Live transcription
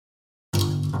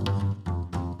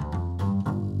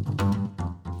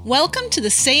Welcome to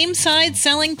the Same Side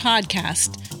Selling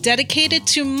Podcast, dedicated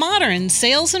to modern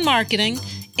sales and marketing,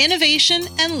 innovation,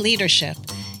 and leadership.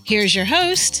 Here's your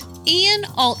host, Ian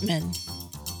Altman.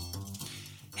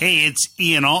 Hey, it's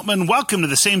Ian Altman. Welcome to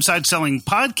the Same Side Selling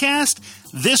Podcast.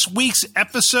 This week's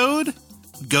episode,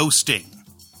 ghosting.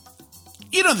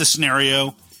 You know the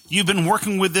scenario. You've been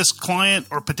working with this client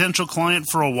or potential client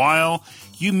for a while.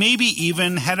 You maybe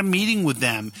even had a meeting with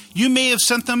them. You may have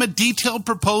sent them a detailed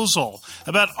proposal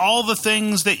about all the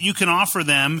things that you can offer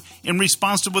them in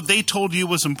response to what they told you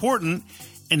was important,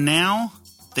 and now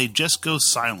they just go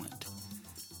silent.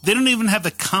 They don't even have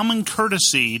the common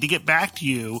courtesy to get back to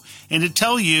you and to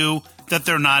tell you that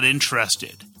they're not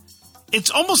interested.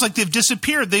 It's almost like they've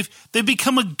disappeared. They've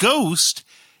become a ghost.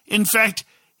 In fact,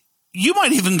 you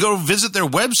might even go visit their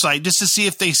website just to see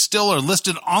if they still are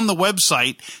listed on the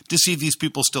website to see if these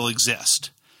people still exist.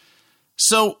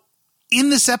 So in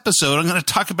this episode, I'm going to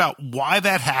talk about why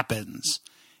that happens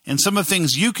and some of the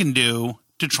things you can do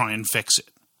to try and fix it.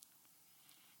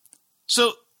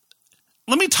 So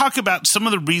let me talk about some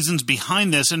of the reasons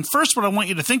behind this. And first, what I want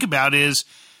you to think about is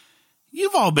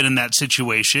you've all been in that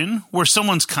situation where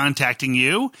someone's contacting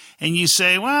you and you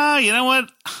say, well, you know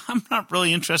what? I'm not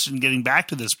really interested in getting back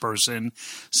to this person.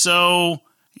 So,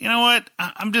 you know what?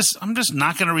 I'm just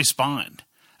not going to respond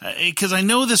because I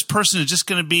know this person is just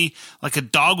going to be like a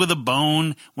dog with a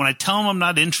bone. When I tell them I'm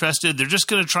not interested, they're just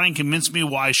going to try and convince me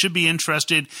why I should be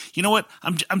interested. You know what?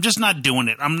 I'm just not doing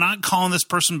it. I'm not calling this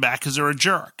person back because they're a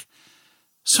jerk.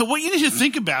 So what you need to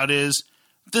think about is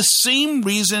the same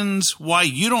reasons why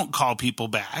you don't call people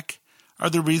back are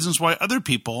the reasons why other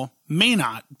people may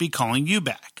not be calling you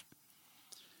back.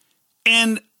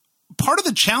 And part of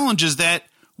the challenge is that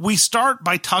we start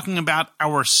by talking about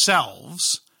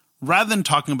ourselves rather than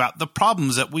talking about the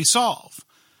problems that we solve.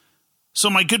 So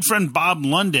my good friend Bob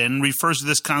London refers to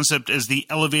this concept as the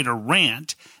elevator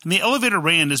rant. And the elevator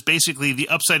rant is basically the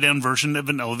upside down version of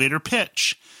an elevator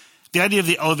pitch. The idea of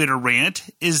the elevator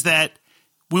rant is that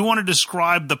we want to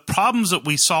describe the problems that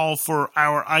we solve for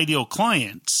our ideal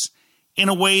clients in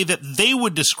a way that they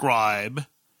would describe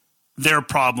their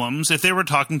problems if they were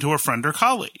talking to a friend or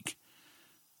colleague.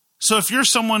 So if you're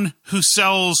someone who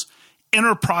sells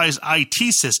enterprise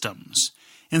IT systems,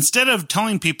 instead of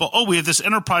telling people, oh, we have this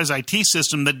enterprise IT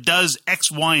system that does X,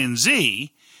 Y, and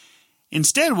Z,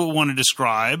 instead what we want to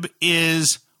describe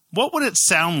is what would it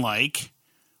sound like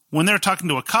when they're talking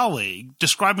to a colleague,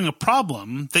 describing a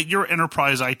problem that your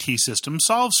enterprise IT system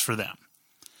solves for them.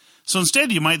 So instead,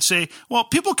 you might say, well,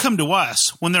 people come to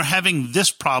us when they're having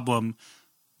this problem,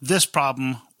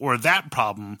 or that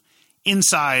problem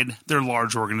inside their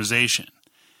large organization.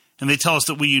 And they tell us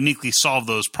that we uniquely solve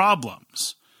those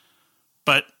problems.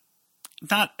 But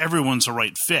not everyone's a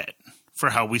right fit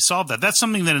for how we solve that. That's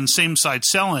something that in same-side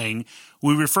selling,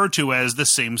 we refer to as the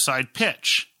same-side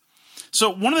pitch. So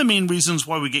one of the main reasons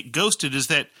why we get ghosted is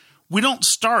that we don't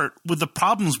start with the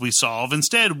problems we solve.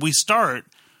 Instead, we start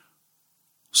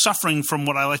suffering from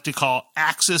what I like to call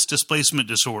axis displacement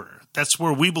disorder. That's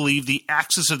where we believe the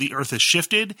axis of the earth has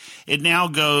shifted. It now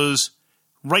goes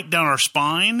right down our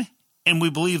spine, and we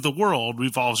believe the world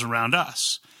revolves around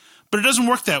us. But it doesn't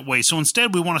work that way. So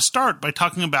instead, we want to start by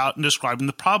talking about and describing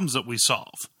the problems that we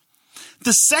solve.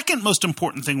 The second most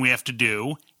important thing we have to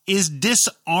do is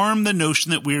disarm the notion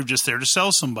that we're just there to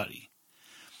sell somebody.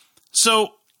 So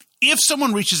if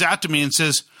someone reaches out to me and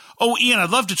says, oh, Ian, I'd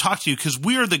love to talk to you because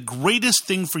we are the greatest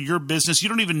thing for your business. You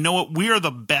don't even know it. We are the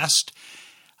best.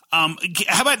 How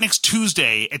about next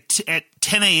Tuesday at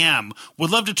 10 a.m.?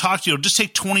 Would love to talk to you. It'll just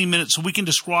take 20 minutes so we can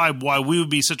describe why we would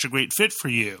be such a great fit for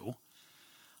you.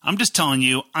 I'm just telling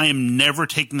you, I am never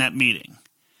taking that meeting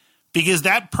because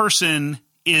that person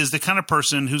is the kind of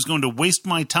person who's going to waste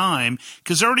my time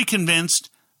because they're already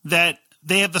convinced that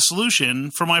they have the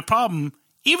solution for my problem.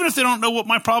 Even if they don't know what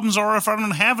my problems are, if I don't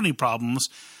have any problems,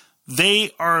 they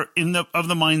are of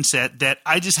the mindset that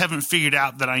I just haven't figured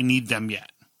out that I need them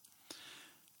yet.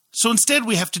 So instead,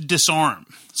 we have to disarm.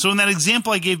 So in that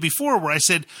example I gave before where I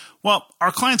said, well,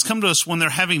 our clients come to us when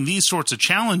they're having these sorts of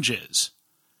challenges.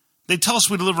 They tell us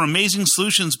we deliver amazing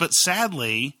solutions, but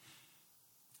sadly,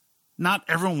 not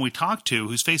everyone we talk to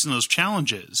who's facing those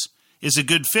challenges is a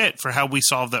good fit for how we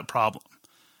solve that problem.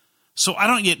 So I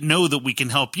don't yet know that we can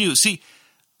help you. See,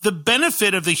 the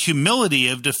benefit of the humility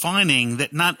of defining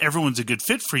that not everyone's a good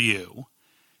fit for you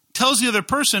tells the other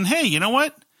person, hey, you know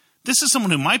what? This is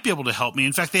someone who might be able to help me.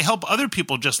 In fact, they help other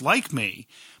people just like me,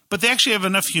 but they actually have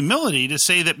enough humility to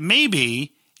say that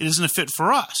maybe it isn't a fit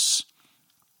for us.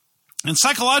 And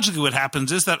psychologically what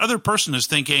happens is that other person is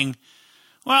thinking,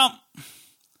 well,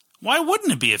 why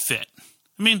wouldn't it be a fit?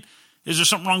 I mean, is there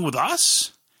something wrong with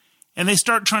us? and they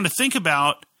start trying to think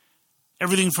about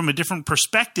everything from a different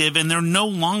perspective, and they're no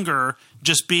longer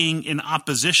just being in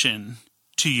opposition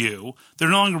to you. They're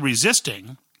no longer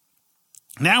resisting.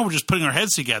 Now we're just putting our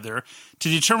heads together to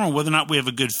determine whether or not we have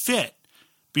a good fit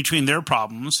between their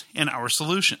problems and our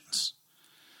solutions.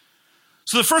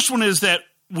 So the first one is that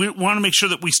we want to make sure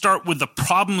that we start with the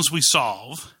problems we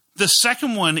solve. The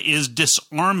second one is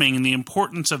disarming, and the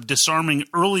importance of disarming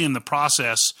early in the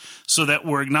process so that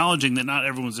we're acknowledging that not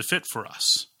everyone's a fit for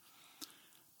us.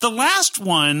 The last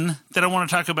one that I want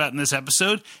to talk about in this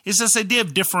episode is this idea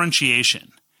of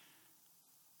differentiation.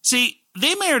 See,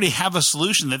 they may already have a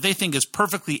solution that they think is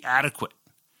perfectly adequate,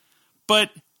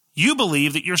 but you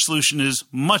believe that your solution is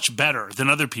much better than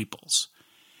other people's.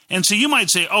 And so you might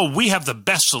say, oh, we have the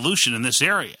best solution in this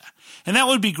area. And that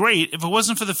would be great if it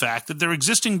wasn't for the fact that their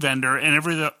existing vendor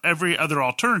and every other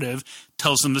alternative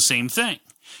tells them the same thing.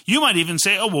 You might even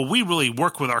say, oh, well, we really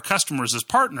work with our customers as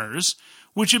partners,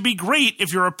 which would be great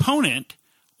if your opponent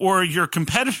or your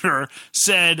competitor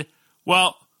said,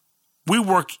 well, we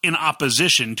work in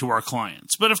opposition to our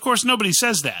clients. But of course, nobody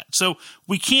says that. So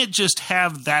we can't just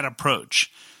have that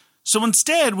approach. So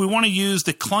instead, we want to use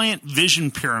the client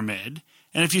vision pyramid.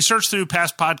 And if you search through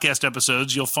past podcast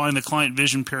episodes, you'll find the client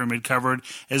vision pyramid covered,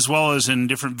 as well as in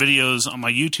different videos on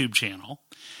my YouTube channel.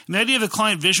 And the idea of the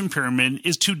client vision pyramid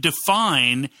is to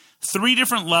define 3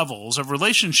 different levels of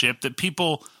relationship that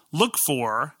people look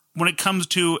for when it comes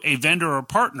to a vendor or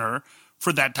partner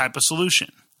for that type of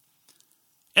solution.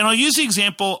 And I'll use the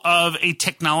example of a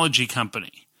technology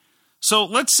company. So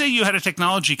let's say you had a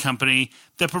technology company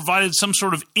that provided some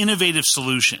sort of innovative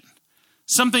solution,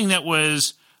 something that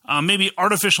was maybe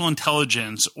artificial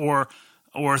intelligence or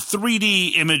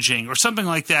 3D imaging or something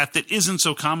like that that isn't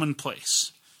so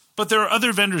commonplace. But there are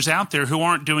other vendors out there who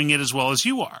aren't doing it as well as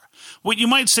you are. What you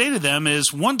might say to them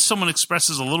is, once someone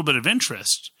expresses a little bit of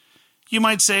interest, you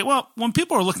might say, well, when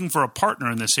people are looking for a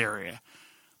partner in this area,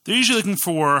 they're usually looking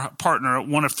for a partner at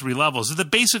one of 3 levels. The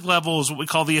basic level is what we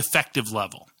call the effective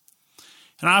level.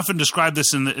 And I often describe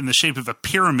this in the shape of a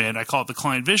pyramid. I call it the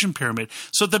client vision pyramid.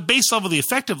 So at the base level, the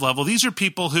effective level, these are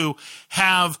people who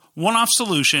have one-off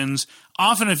solutions.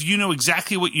 Often if you know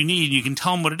exactly what you need, you can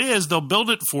tell them what it is, they'll build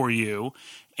it for you.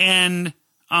 And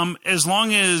as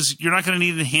long as you're not going to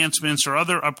need enhancements or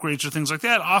other upgrades or things like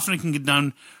that, often it can get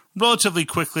done relatively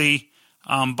quickly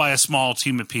by a small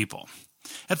team of people.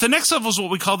 At the next level is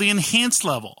what we call the enhanced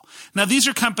level. Now, these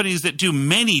are companies that do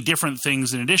many different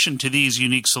things in addition to these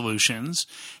unique solutions,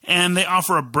 and they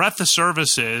offer a breadth of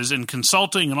services and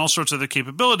consulting and all sorts of other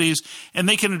capabilities, and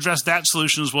they can address that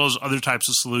solution as well as other types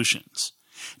of solutions.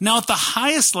 Now, at the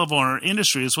highest level in our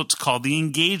industry is what's called the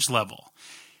engaged level.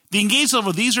 The engaged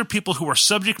level, these are people who are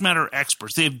subject matter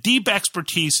experts. They have deep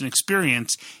expertise and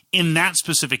experience in that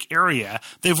specific area.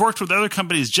 They've worked with other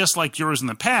companies just like yours in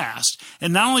the past,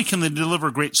 and not only can they deliver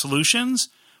great solutions,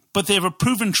 but they have a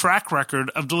proven track record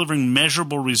of delivering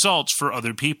measurable results for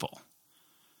other people.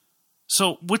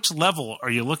 So which level are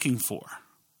you looking for?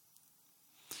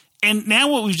 And now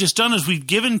what we've just done is we've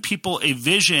given people a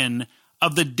vision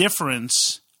of the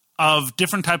difference of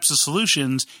different types of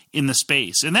solutions in the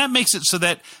space. And that makes it so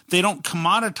that they don't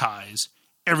commoditize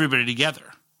everybody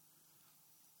together.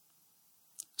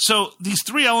 So these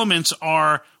 3 elements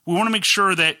are, we want to make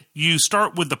sure that you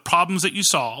start with the problems that you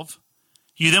solve.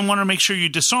 You then want to make sure you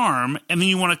disarm, and then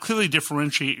you want to clearly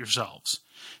differentiate yourselves.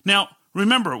 Now,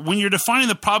 remember, when you're defining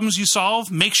the problems you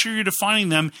solve, make sure you're defining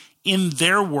them in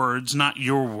their words, not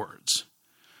your words.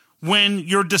 When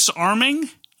you're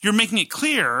disarming, you're making it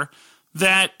clear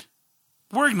that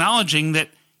we're acknowledging that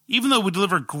even though we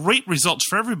deliver great results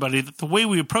for everybody, that the way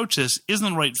we approach this isn't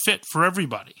the right fit for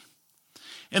everybody.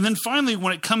 And then finally,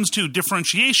 when it comes to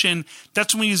differentiation,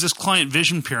 that's when we use this client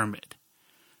vision pyramid.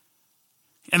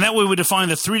 And that way we define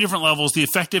the 3 different levels, the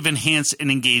effective, enhanced,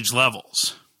 and engaged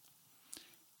levels.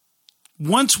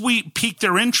 Once we pique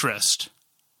their interest,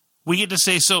 we get to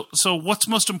say, so what's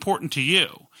most important to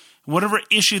you? Whatever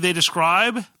issue they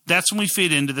describe, that's when we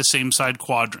feed into the same side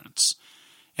quadrants.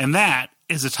 And that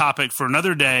is a topic for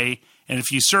another day. And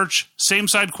if you search Same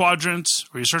Side Quadrants,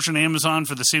 or you search on Amazon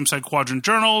for the Same Side Quadrant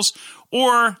Journals,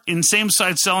 or in Same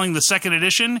Side Selling, the 2nd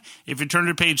edition, if you turn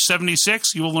to page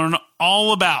 76, you will learn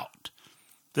all about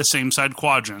the Same Side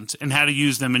Quadrants and how to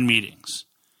use them in meetings.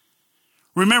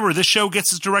 Remember, this show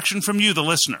gets its direction from you, the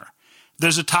listener. If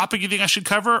there's a topic you think I should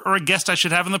cover or a guest I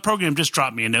should have in the program, just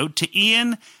drop me a note to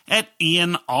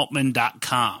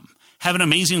ian@ianaltman.com. Have an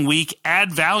amazing week,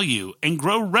 add value, and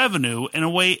grow revenue in a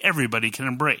way everybody can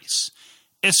embrace,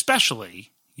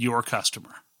 especially your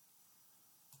customer.